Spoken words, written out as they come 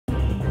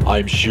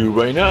I'm Shu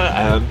Rayner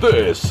and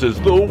this is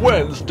the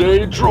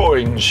Wednesday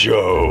Drawing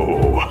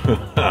Show.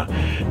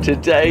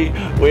 Today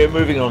we're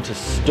moving on to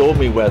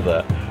stormy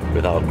weather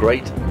with our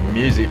great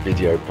music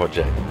video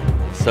project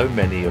so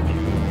many of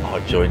you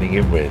are joining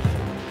in with.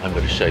 I'm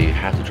going to show you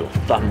how to draw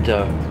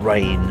thunder,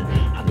 rain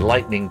and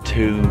lightning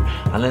too,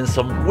 and then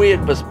some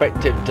weird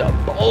perspective to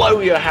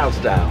blow your house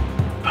down.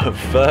 But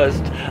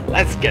first,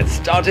 let's get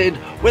started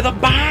with a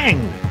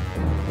bang!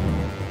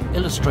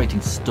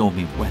 Illustrating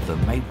stormy weather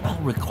may well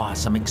require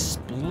some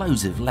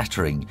explosive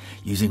lettering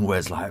using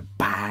words like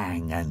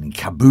bang and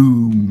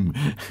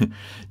kaboom.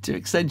 To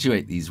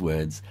accentuate these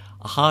words,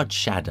 a hard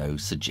shadow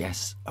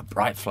suggests a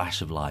bright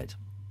flash of light.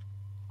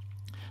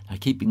 Now,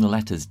 keeping the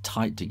letters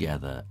tight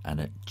together and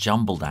at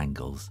jumbled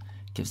angles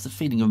gives the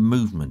feeling of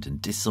movement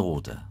and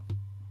disorder.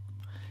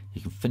 You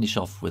can finish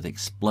off with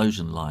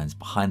explosion lines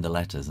behind the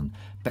letters and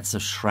bits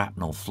of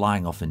shrapnel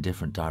flying off in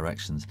different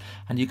directions,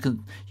 and you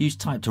can use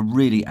type to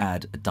really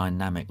add a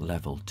dynamic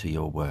level to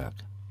your work.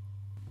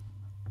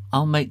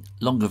 I'll make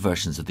longer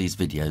versions of these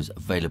videos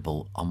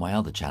available on my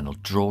other channel,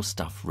 Draw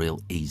Stuff Real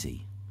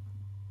Easy.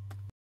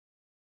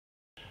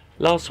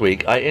 Last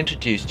week I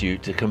introduced you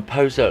to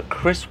composer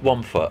Chris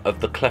Wamfer of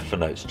the Cleffer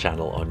Notes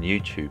channel on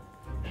YouTube.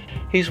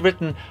 He's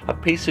written a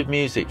piece of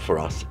music for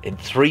us in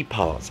 3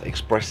 parts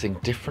expressing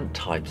different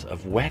types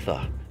of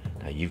weather.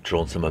 Now, you've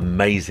drawn some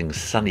amazing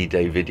sunny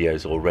day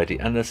videos already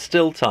and there's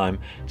still time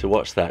to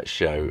watch that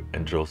show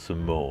and draw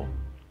some more.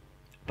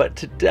 But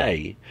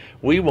today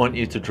we want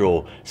you to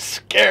draw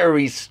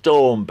scary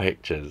storm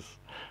pictures.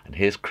 And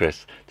here's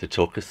Chris to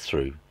talk us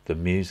through the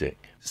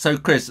music. So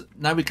Chris,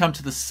 now we come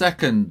to the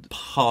second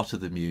part of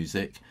the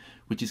music,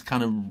 which is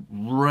kind of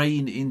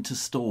rain into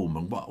storm.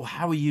 And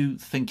how are you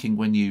thinking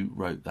when you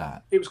wrote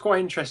that? It was quite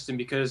interesting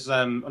because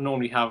I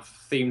normally have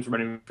themes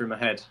running through my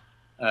head.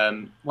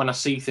 When I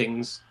see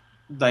things,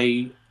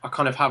 I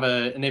kind of have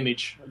an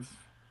image of,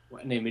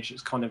 well, an image,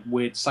 it's kind of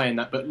weird saying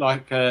that, but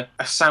like a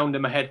sound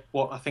in my head,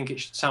 what I think it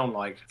should sound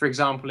like. For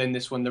example, in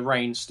this one, the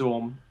rain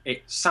storm,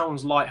 it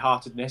sounds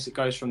lightheartedness. It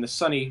goes from the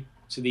sunny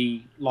to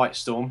the light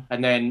storm,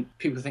 and then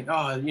people think,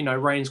 oh, you know,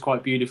 rain's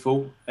quite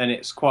beautiful and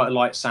it's quite a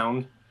light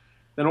sound.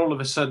 Then all of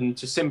a sudden,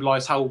 to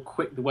symbolise how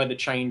quick the weather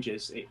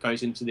changes, it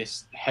goes into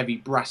this heavy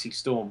brassy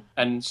storm.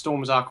 And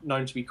storms are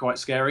known to be quite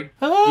scary.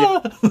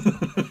 Ah!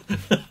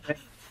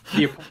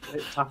 Yeah.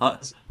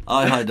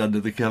 I hide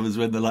under the covers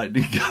when the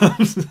lightning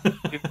comes.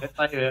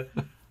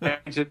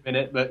 Just a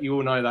minute, but you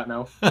all know that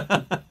now.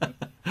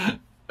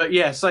 But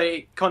yeah, so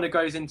it kind of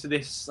goes into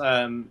this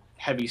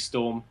heavy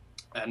storm,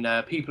 and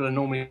people are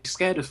normally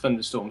scared of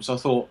thunderstorms. So I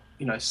thought,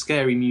 you know,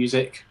 scary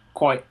music,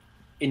 quite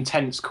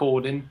intense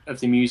chording of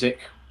the music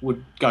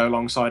would go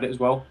alongside it as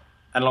well,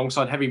 and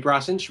alongside heavy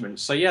brass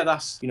instruments. So yeah,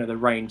 that's, you know, the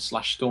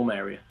rain/storm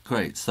area.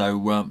 Great.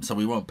 So so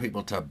we want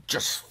people to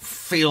just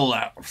feel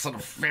that sort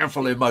of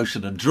fearful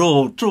emotion and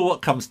draw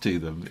what comes to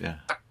them. Yeah.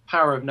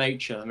 Power of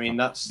nature. I mean,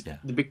 that's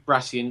the big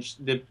brassy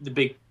the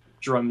big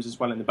drums as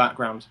well in the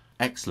background.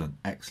 Excellent,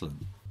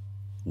 excellent.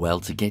 Well,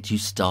 to get you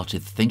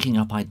started thinking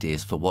up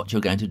ideas for what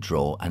you're going to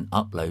draw and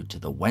upload to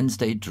the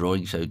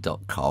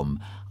WednesdayDrawingShow.com,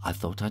 I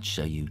thought I'd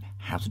show you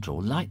how to draw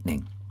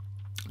lightning.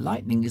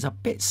 Lightning is a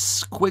bit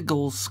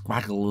squiggle,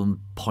 scraggle and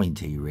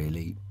pointy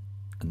really,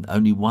 and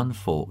only one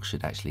fork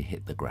should actually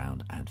hit the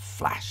ground and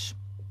flash.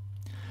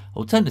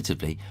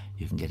 Alternatively,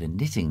 you can get a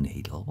knitting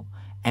needle,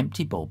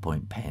 empty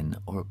ballpoint pen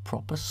or a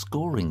proper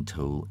scoring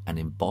tool and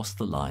emboss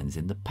the lines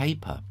in the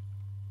paper.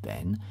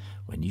 Then,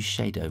 when you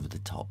shade over the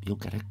top, you'll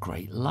get a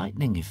great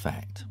lightning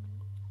effect.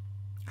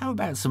 How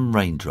about some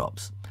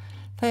raindrops?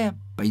 They are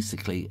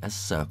basically a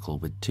circle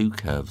with 2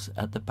 curves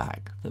at the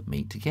back that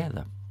meet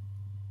together.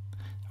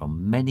 There are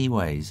many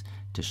ways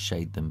to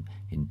shade them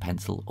in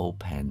pencil or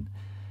pen.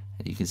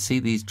 And you can see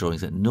these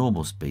drawings at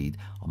normal speed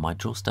on my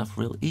Draw Stuff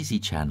Real Easy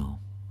channel.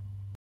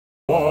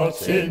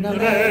 What's in the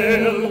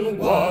mail?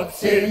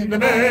 What's in the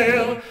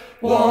mail?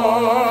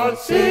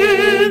 What's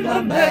in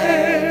the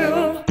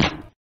mail?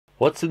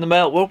 What's in the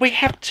mail? Well, we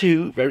have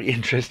 2 very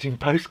interesting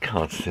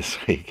postcards this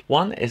week.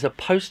 One is a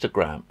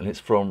postergram, and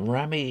it's from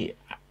Rami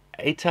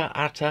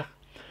Atta,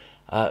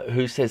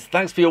 who says,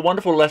 thanks for your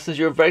wonderful lessons.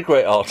 You're a very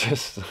great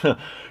artist.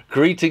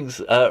 Greetings,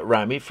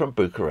 Rami from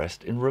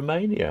Bucharest in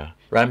Romania.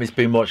 Rami's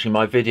been watching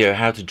my video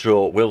how to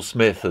draw Will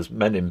Smith as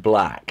Men in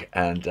Black,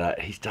 and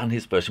he's done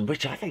his version,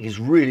 which I think is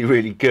really,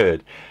 really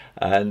good.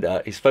 And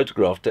he's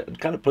photographed it and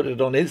kind of put it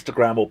on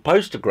Instagram or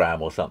Postergram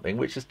or something,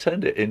 which has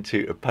turned it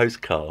into a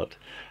postcard.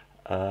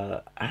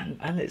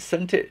 And it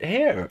sent it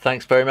here.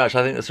 Thanks very much.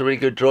 I think that's a really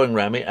good drawing,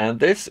 Rami, and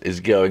this is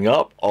going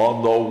up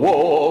on the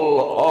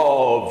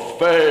wall of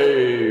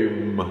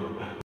fame.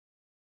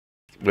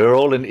 We're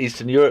all in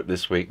Eastern Europe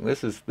this week.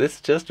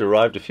 This just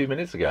arrived a few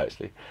minutes ago,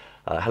 actually.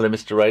 Hello,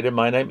 Mr. Raider.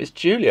 My name is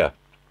Julia.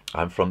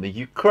 I'm from the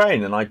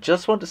Ukraine, and I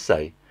just want to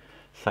say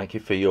thank you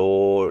for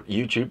your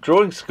YouTube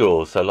drawing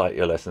schools. I like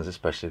your lessons,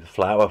 especially the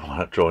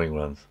flower drawing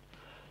ones.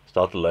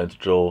 Started to learn to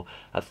draw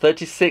at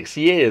 36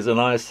 years, and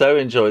I so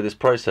enjoy this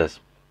process.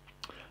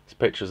 This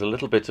picture is a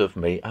little bit of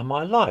me and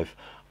my life.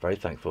 Very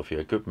thankful for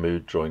your good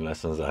mood drawing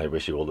lessons. I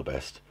wish you all the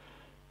best.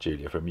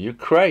 Julia from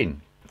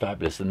Ukraine.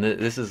 Fabulous. And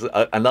this is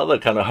another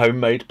kind of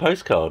homemade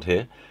postcard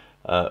here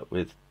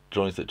with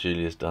drawings that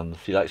Julia's done.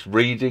 She likes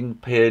reading,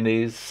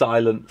 peonies,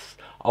 silence,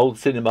 old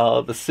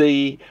cinema, the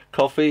sea,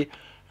 coffee,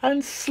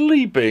 and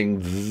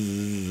sleeping.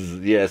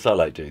 Zzz. Yes, I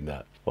like doing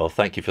that. Well,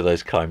 thank you for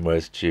those kind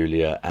words,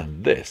 Julia.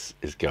 And this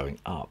is going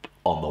up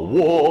on the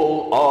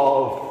Wall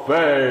of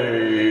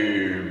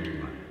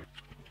Fame.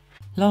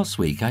 Last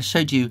week I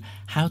showed you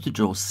how to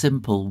draw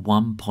simple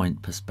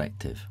one-point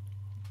perspective.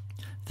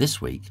 This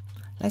week,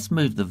 let's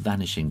move the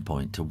vanishing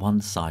point to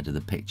one side of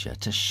the picture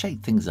to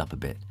shake things up a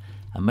bit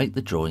and make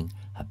the drawing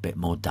a bit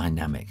more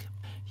dynamic.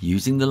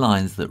 Using the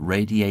lines that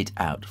radiate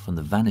out from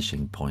the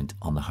vanishing point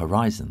on the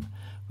horizon,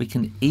 we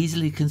can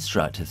easily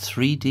construct a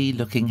 3D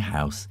looking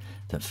house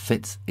that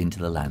fits into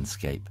the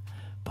landscape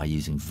by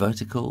using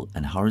vertical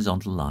and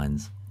horizontal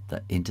lines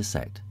that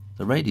intersect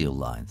the radial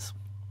lines.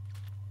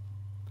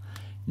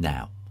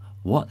 Now,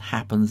 what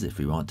happens if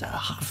we want to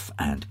huff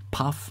and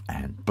puff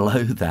and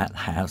blow that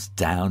house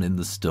down in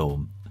the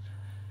storm?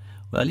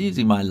 Well,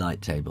 using my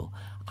light table,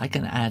 I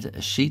can add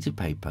a sheet of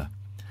paper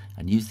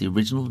and use the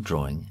original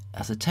drawing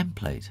as a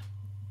template.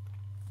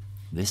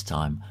 This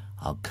time,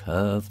 I'll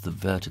curve the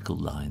vertical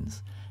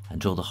lines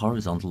and draw the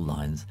horizontal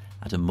lines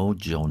at a more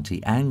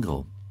jaunty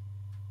angle.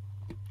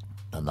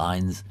 The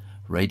lines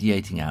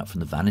radiating out from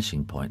the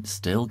vanishing point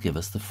still give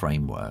us the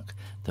framework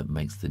that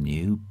makes the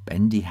new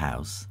bendy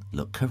house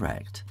look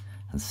correct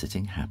and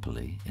sitting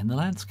happily in the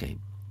landscape.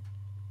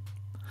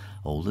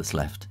 All that's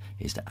left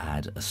is to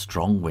add a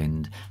strong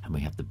wind and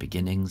we have the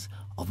beginnings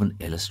of an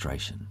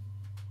illustration.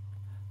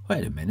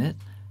 Wait a minute,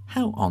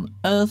 how on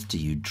earth do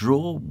you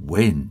draw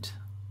wind?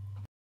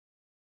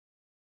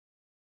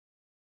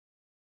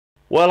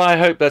 Well, I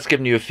hope that's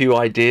given you a few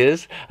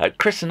ideas.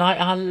 Chris and I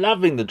are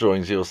loving the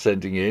drawings you're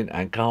sending in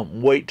and can't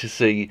wait to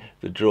see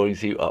the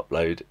drawings you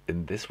upload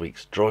in this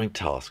week's drawing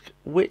task,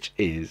 which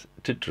is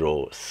to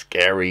draw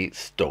scary,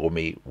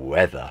 stormy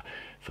weather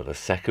for the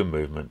second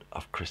movement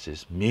of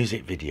Chris's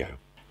music video.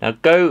 Now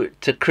go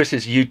to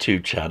Chris's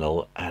YouTube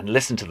channel and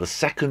listen to the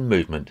second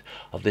movement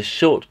of this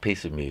short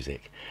piece of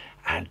music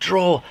and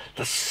draw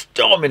the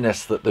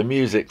storminess that the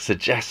music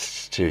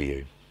suggests to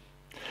you.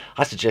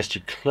 I suggest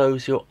you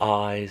close your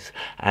eyes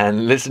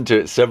and listen to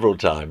it several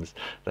times,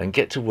 then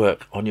get to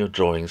work on your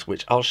drawings,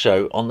 which I'll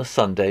show on the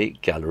Sunday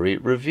gallery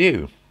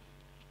review.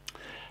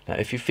 Now,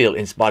 if you feel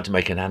inspired to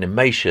make an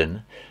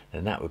animation,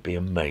 then that would be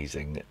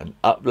amazing,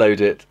 and upload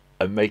it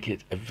and make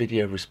it a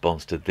video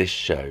response to this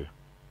show.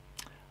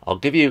 I'll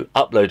give you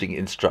uploading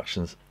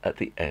instructions at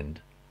the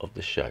end of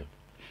the show.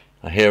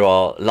 Now, here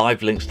are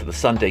live links to the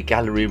Sunday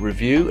gallery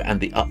review and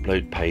the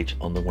upload page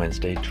on the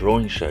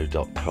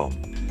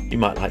WednesdayDrawingShow.com. You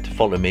might like to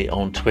follow me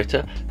on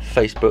Twitter,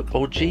 Facebook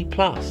or G+.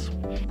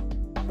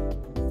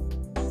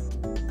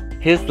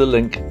 Here's the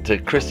link to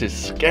Chris's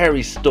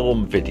Scary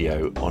Storm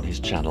video on his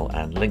channel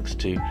and links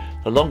to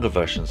the longer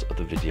versions of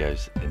the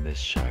videos in this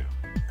show.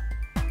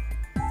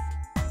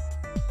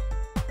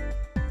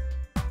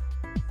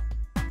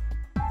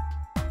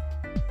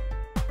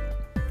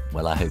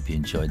 Well, I hope you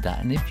enjoyed that,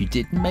 and if you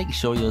did, make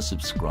sure you're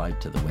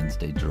subscribed to the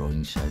Wednesday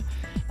Drawing Show,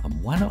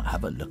 and why not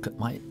have a look at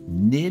my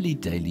nearly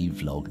daily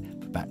vlog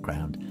for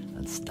background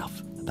and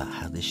stuff about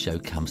how this show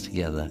comes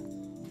together.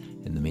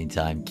 In the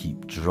meantime,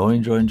 keep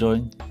drawing,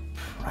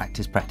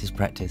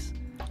 practice,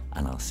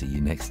 and I'll see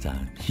you next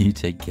time. You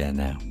take care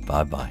now.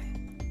 Bye bye.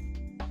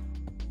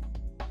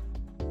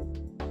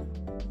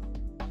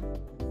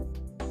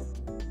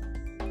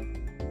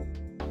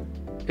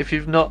 If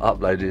you've not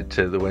uploaded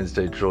to the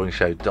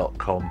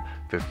WednesdayDrawingShow.com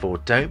before,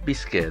 don't be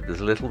scared.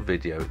 There's a little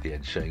video at the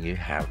end showing you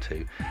how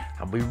to,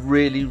 and we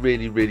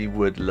really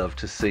would love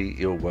to see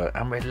your work,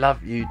 and we'd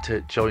love you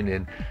to join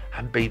in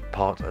and be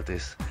part of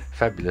this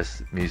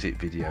fabulous music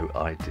video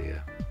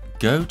idea.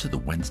 Go to the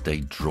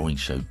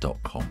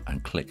WednesdayDrawingShow.com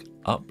and click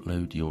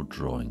Upload Your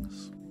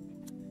Drawings.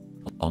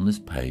 On this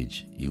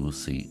page you will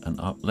see an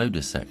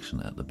Uploader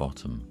section at the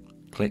bottom.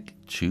 Click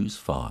Choose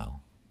File.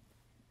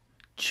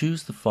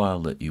 Choose the file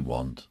that you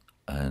want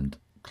and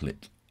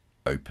click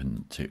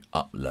Open to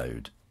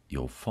upload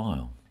your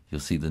file.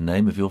 You'll see the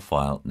name of your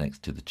file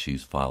next to the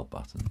Choose File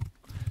button.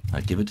 Now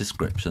give a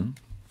description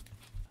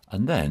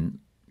and then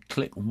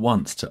click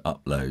once to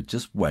upload.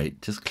 Just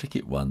wait, just click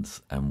it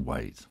once and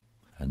wait.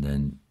 And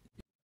then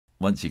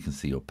once you can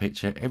see your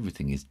picture,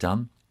 everything is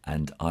done,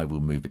 and I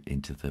will move it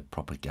into the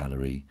proper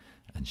gallery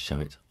and show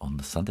it on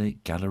the Sunday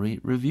Gallery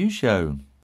Review Show.